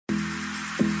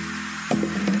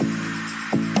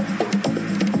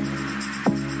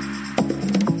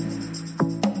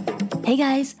Hey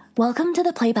guys, welcome to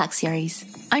the Playback series.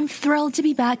 I'm thrilled to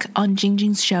be back on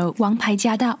Jingjing's show, 王牌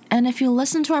驾到. And if you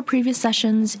listen to our previous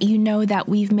sessions, you know that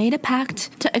we've made a pact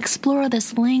to explore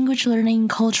this language learning,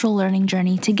 cultural learning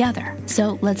journey together.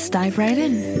 So let's dive right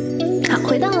in. 好，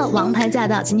回到了王牌驾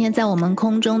到，今天在我们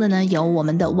空中的呢，有我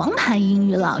们的王牌英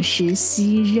语老师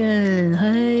熙韧。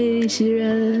嘿，熙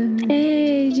韧。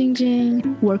Hey,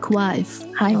 Jingjing. Work wife.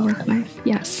 Hi, work wife.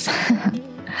 Yes.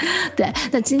 对，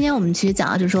那今天我们其实讲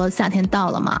到就是说夏天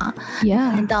到了嘛， Yeah.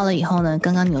 夏天到了以后呢，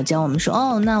刚刚你有教我们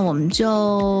说，那我们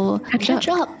就 catch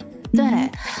up， 对，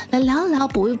来聊一聊，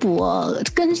补一补，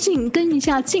跟一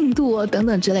下进度等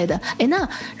等之类的。哎，那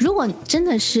如果真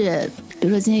的是，比如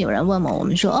说今天有人问我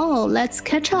们说，let's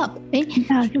catch up， 哎，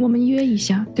我们约一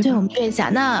下，对吧？对，我们约一下，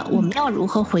那我们要如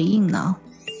何回应呢？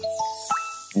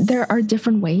 There are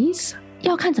different ways.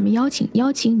 要看怎么邀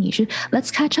请你是 let's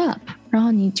catch up， 然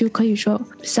后你就可以说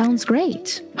sounds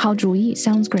great， 好主意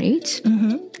sounds great，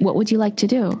 What would you like to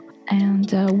do? And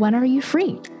when are you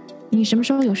free? 你什么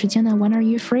时候有时间呢？ When are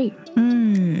you free?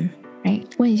 Right?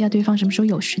 问一下对方什么时候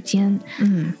有时间。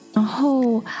然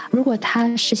后如果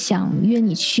他是想约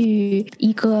你去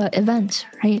一个 event，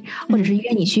 right? 或者是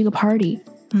约你去一个 party，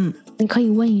 你可以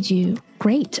问一句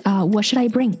Great, what should I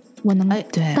bring? 我能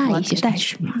带一些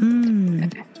什么？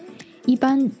一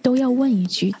般都要问一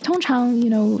句，通常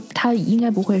他应该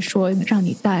不会说让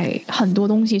你带很多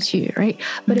东西去 right?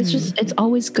 But it's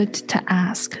always good to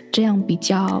ask， 这样比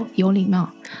较有礼貌。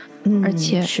而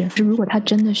且是如果他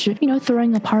真的是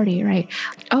throwing a party, right?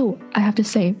 Oh, I have to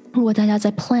say， 如果大家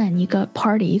在 plan 一个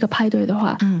party 一个派对的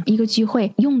话，一个聚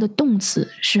会用的动词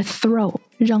是 throw，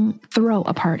 扔 throw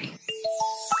a party。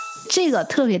这个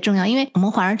特别重要，因为我们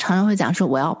华人常常会讲说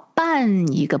我要办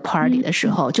一个 party 的时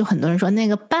候，就很多人说那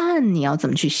个办你要怎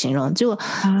么去形容，结果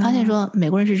发现说美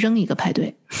国人是扔一个派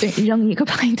对。对，扔一个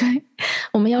派对，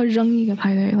我们要扔一个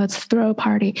派对 Let's throw a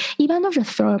party， 一般都是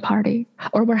throw a party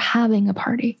or we're having a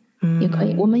party，也可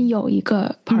以，我们有一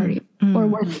个 party or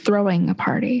we're throwing a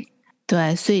party。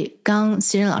对，所以刚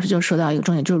熙韧老师就说到一个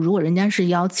重点，就是如果人家是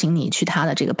邀请你去他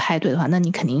的这个派对的话，那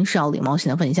你肯定是要礼貌性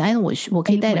的问一下，我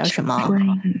可以带点什么？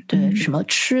对，什么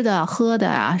吃的、喝的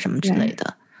啊，什么之类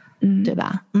的，对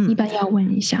吧？一般要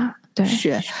问一下。对，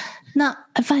是。那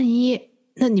万一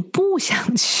那你不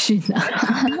想去呢？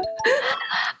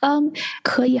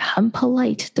可以很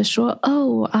polite 的说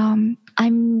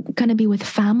I'm gonna be with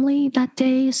family that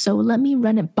day, so let me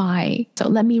run it by. So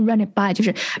let me run it by 就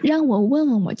是让我问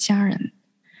问我家人。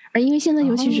而因为现在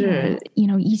尤其是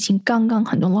疫情刚刚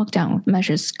很多 lockdown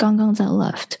measures 刚刚在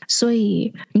lift， 所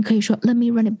以你可以说 let me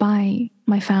run it by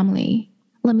my family,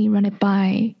 let me run it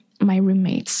by my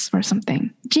roommates or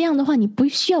something。 这样的话你不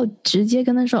需要直接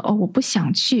跟他说我不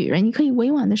想去，你可以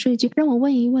委婉的说一句让我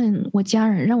问一问我家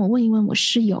人，让我问一问我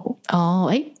室友。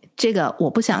这个我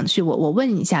不想去，我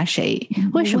问一下谁？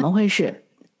为什么会是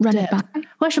run it by？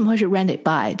 为什么会是 run it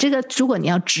by？ 这个如果你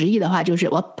要直译的话，就是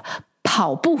我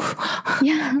跑步，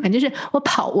反正就是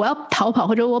我要逃跑，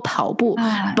或者我跑步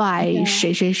by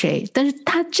谁谁谁。但是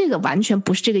它这个完全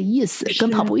不是这个意思，跟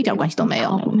跑步一点关系都没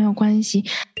有，没有关系。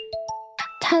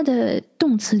它的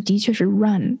动词的确是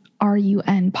run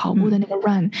R-U-N 跑步的那个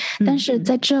run，但是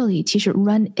在这里其实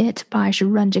run it by 是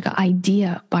run 这个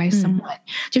idea by someone，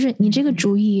就是你这个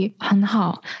主意很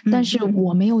好，但是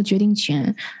我没有决定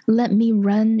权。Let me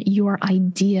run your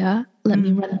idea, let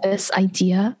me run this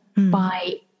idea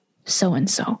by so and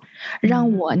so，让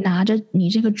我拿着你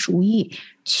这个主意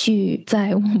去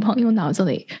在我朋友脑子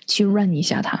里去 run 一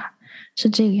下它。是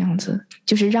这个样子，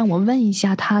就是让我问一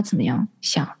下他怎么样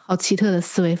想。好奇特的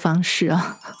思维方式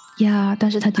啊。但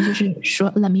是他的确是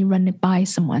说 let me run it by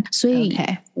someone， 所以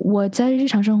我在日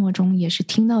常生活中也是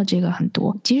听到这个很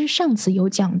多。其实上次有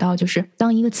讲到，就是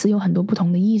当一个词有很多不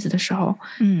同的意思的时候，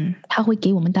它会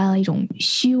给我们带来一种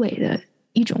虚伪的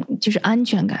一种就是安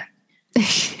全感。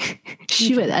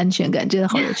虚伪的安全感真的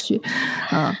好有趣。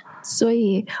所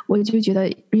以我就觉得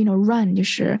run 就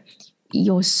是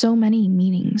有 so many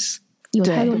meanings，有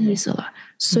太多意思了，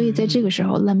所以在这个时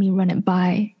候 let me run it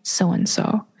by so and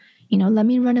so， let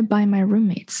me run it by my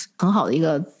roommates， 很好的一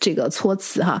个这个措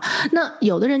辞哈。那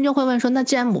有的人就会问说，那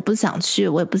既然我不想去，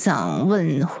我也不想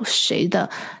问谁的，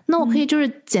那我可以就是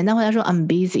简单回答说 I'm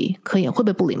busy， 可以，会不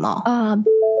会不礼貌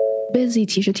busy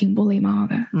其实挺不礼貌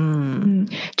的。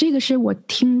这个是我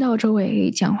听到周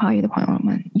围讲华语的朋友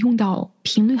们用到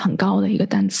频率很高的一个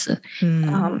单词。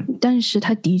但是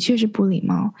它的确是不礼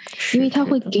貌，因为它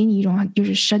会给你一种就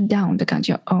是 shut down 的感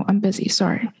觉。I'm busy,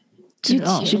 sorry。就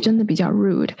其实真的比较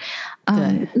rude。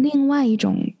另外一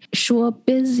种说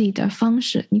busy 的方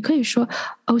式，你可以说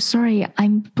sorry,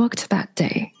 I'm booked that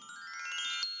day。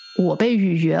我被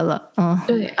预约了，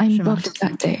对 I'm booked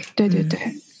that day， 对对对，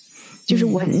就是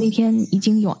我那天已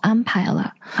经有安排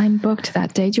了 I'm booked that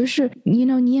day， 就是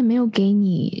你也没有给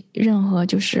你任何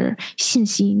就是信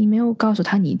息，你没有告诉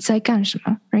他你在干什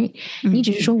么 right，你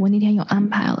只是说我那天有安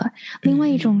排了。另外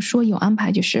一种说有安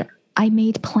排就是 I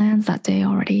made plans that day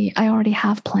already， I already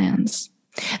have plans。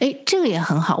这个也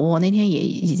很好，我那天也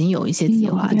已经有一些计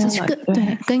划，就是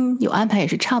跟有安排也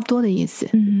是差不多的意思。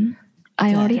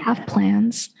I already have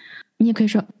plans。你也可以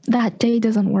说 That day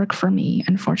doesn't work for me,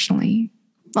 unfortunately.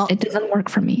 It doesn't work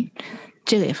for me。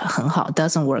这个也很好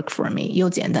 ，doesn't work for me， 又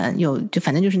简单就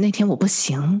反正就是那天我不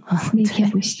行，那天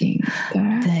不行，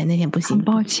对，那天不行，很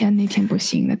抱歉，那天不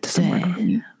行的 ，doesn't work for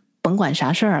me。甭管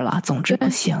啥事儿了，总之不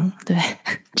行。对，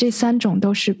这3种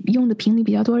都是用的频率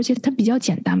比较多，而且它比较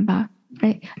简单吧。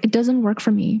It doesn't work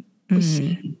for me， 不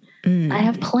行。I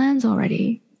have plans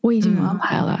already， 我已经有安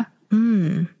排了。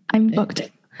I'm booked。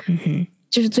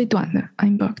这是最短的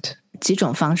I'm booked。几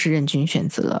种方式任君选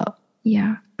择。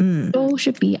Yeah， 都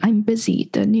是比 I'm busy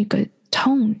的那个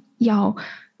tone 要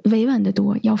委婉的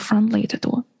多，要 friendly 的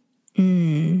多。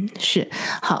是。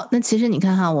好，那其实你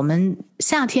看哈，我们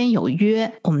夏天有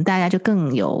约，我们大家就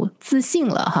更有自信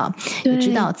了哈，也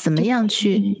知道怎么样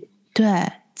去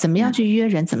怎么样去约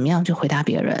人，怎么样去回答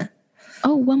别人。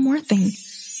one more thing.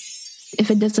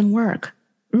 If it doesn't work，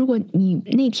 如果你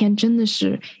那天真的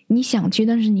是你想去，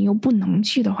但是你又不能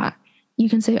去的话 ，you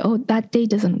can say, that day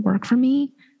doesn't work for me.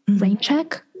 Rain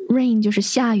check. Rain 就是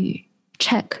下雨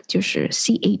 ，check 就是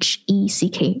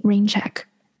CHECK. Rain check.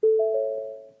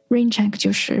 Rain check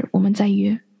就是我们在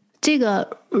约。这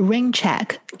个 rain check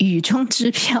雨中支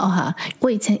票哈，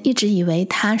我以前一直以为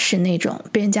它是那种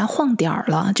被人家晃点儿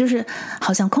了，就是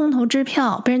好像空头支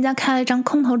票，被人家开了一张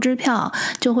空头支票，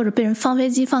就或者被人放飞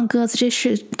机放鸽子，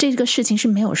这个事情是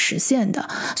没有实现的，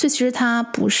所以其实它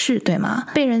不是，对吗？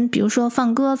被人比如说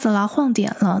放鸽子了、晃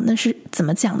点了，那是怎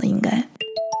么讲的？应该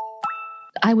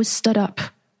I was stood up，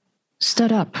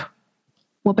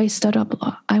 我被 stood up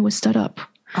了 I was stood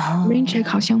up。Rain check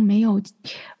好像没有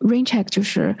Rain check 就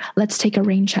是 Let's take a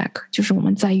rain check， 就是我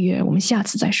们再约，我们下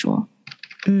次再说。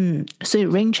所以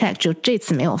rain check 就这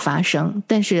次没有发生，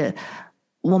但是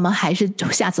我们还是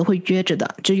下次会约着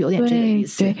的，就有点这个意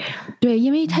思。对，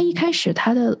因为他一开始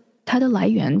他的来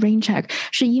源 rain check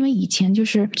是因为以前就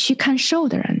是去看 show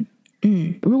的人，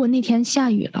如果那天下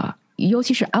雨了，尤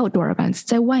其是 outdoor events，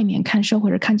 在外面看 show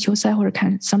或者看球赛或者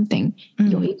看 something，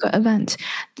有一个 event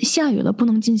下雨了不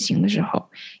能进行的时候，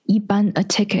一般 a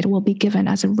ticket will be given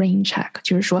as a rain check，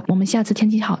 就是说我们下次天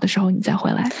气好的时候你再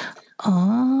回来。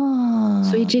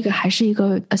所以这个还是一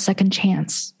个 a second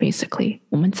chance basically，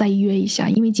 我们再约一下，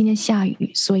因为今天下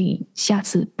雨，所以下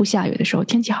次不下雨的时候，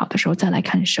天气好的时候再来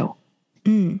看 show。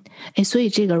所以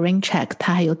这个 rain check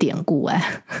它还有典故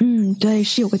对，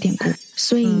是有个典故，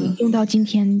所以用到今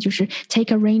天就是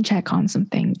take a rain check on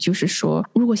something， 就是说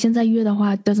如果现在约的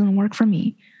话 doesn't work for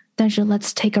me， 但是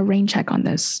let's take a rain check on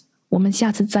this， 我们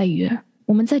下次再约，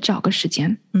我们再找个时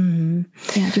间，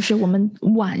就是我们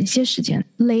晚些时间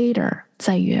later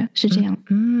再约，是这样。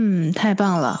太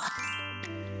棒了。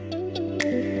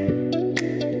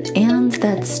And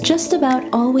that's just about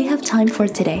all we have time for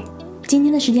today. 今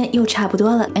天的时间又差不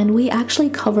多了 and we actually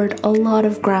covered a lot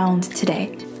of ground today.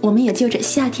 我们也就着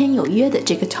夏天有约的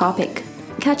这个 topic,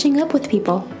 catching up with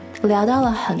people, 聊到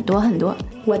了很多很多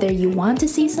whether you want to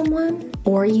see someone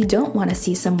or you don't want to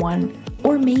see someone,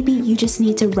 or maybe you just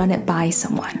need to run it by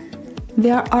someone.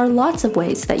 There are lots of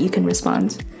ways that you can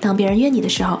respond. 当别人约你的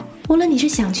时候，无论你是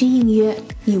想去应约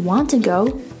you want to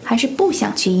go, 还是不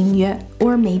想去应约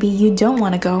or maybe you don't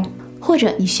want to go, 或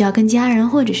者你需要跟家人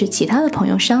或者是其他的朋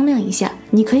友商量一下，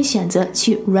你可以选择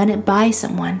去 run it by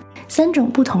someone. 3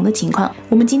种不同的情况，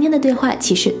我们今天的对话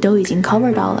其实都已经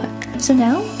cover 到了。So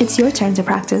now it's your turn to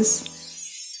practice.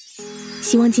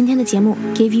 希望今天的节目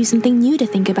gave you something new to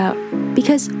think about,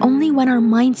 because only when our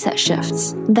mindset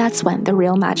shifts, that's when the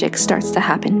real magic starts to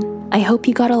happen. I hope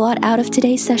you got a lot out of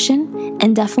today's session,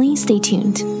 and definitely stay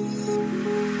tuned.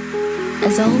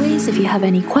 As always, if you have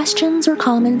any questions or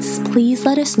comments, please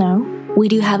let us know. We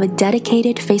do have a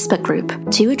dedicated Facebook group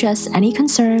to address any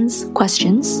concerns,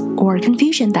 questions, or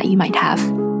confusion that you might have.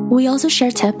 We also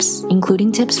share tips,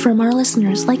 including tips from our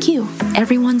listeners like you.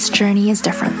 Everyone's journey is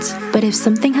different, but if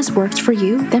something has worked for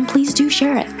you, then please do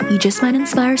share it. You just might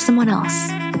inspire someone else.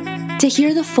 To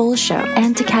hear the full show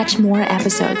and to catch more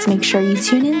episodes, make sure you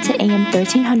tune in to AM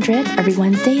 1300 every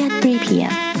Wednesday at 3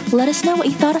 p.m. Let us know what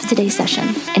you thought of today's session,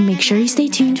 and make sure you stay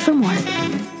tuned for more.